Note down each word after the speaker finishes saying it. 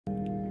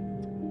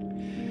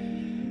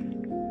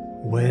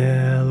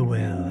Well,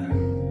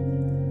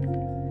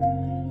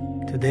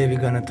 today we're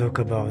gonna talk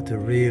about a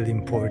real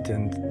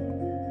important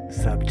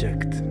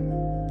subject: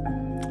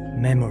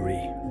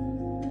 memory.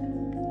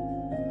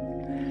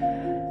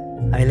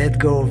 I let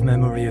go of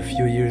memory a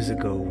few years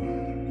ago.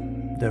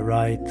 The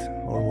right,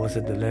 or was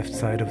it the left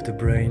side of the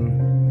brain?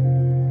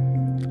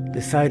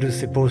 The side who's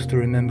supposed to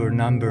remember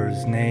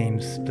numbers,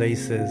 names,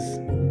 places,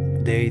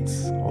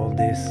 dates, all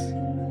this.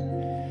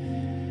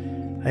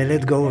 I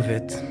let go of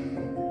it.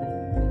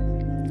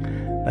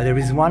 But there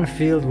is one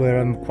field where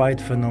I'm quite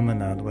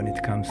phenomenal when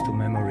it comes to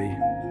memory: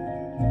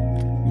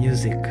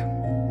 music.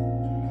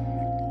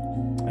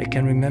 I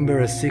can remember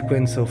a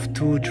sequence of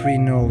 2-3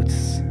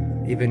 notes,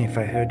 even if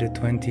I heard it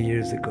 20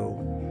 years ago.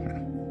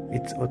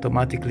 It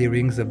automatically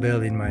rings a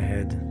bell in my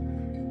head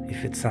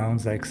if it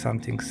sounds like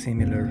something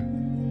similar.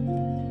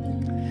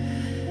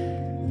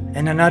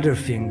 And another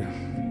thing,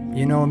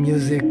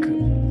 music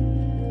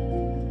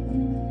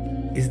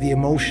is the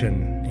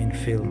emotion in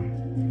film.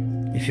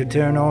 If you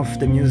turn off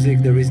the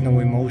music, there is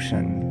no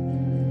emotion.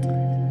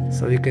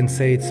 So you can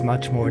say it's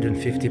much more than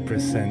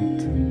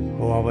 50%,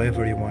 or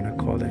however you want to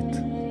call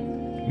it.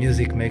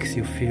 Music makes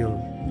you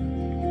feel.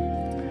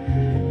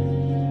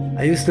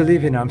 I used to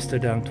live in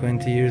Amsterdam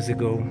 20 years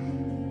ago.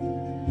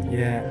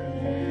 Yeah.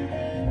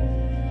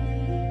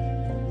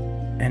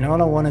 And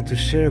all I wanted to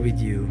share with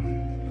you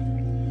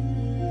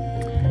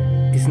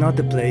is not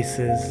the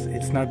places,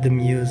 it's not the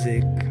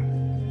music,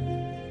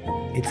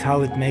 it's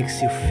how it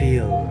makes you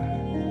feel.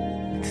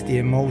 It's the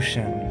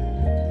emotion.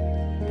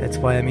 That's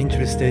why I'm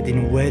interested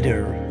in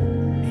weather,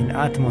 in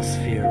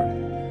atmosphere,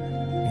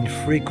 in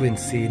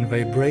frequency, in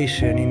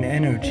vibration, in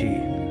energy.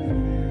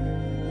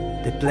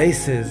 The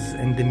places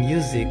and the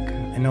music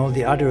and all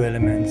the other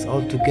elements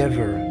all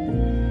together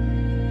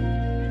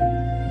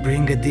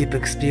bring a deep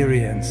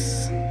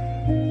experience,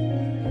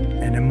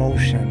 an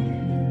emotion,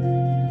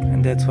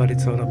 and that's what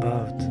it's all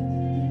about.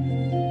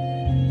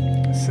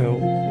 So,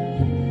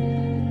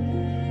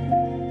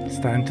 it's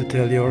time to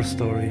tell your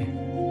story.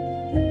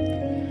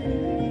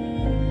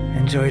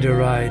 Enjoy the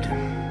ride.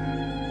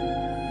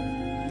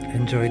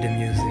 Enjoy the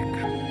music.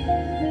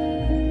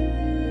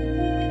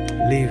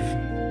 Live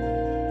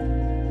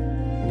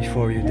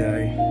before you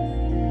die.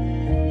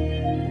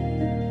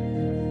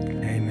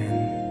 Amen.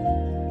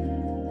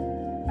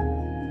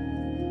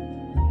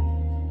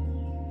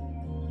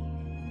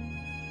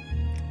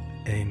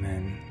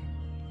 Amen.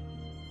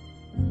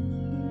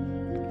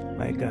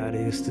 My God, I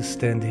used to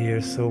stand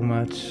here so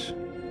much.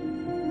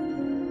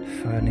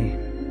 Funny.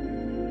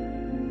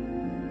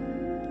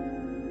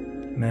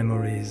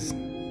 Memories,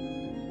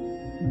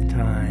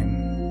 time,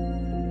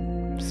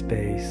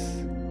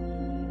 space,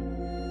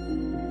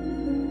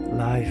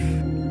 life.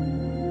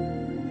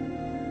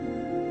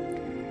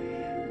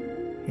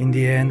 In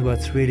the end,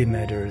 what really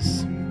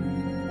matters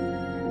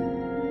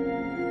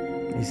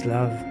is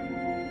love.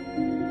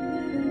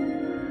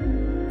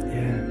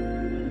 Yeah.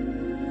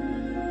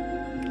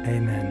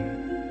 Amen.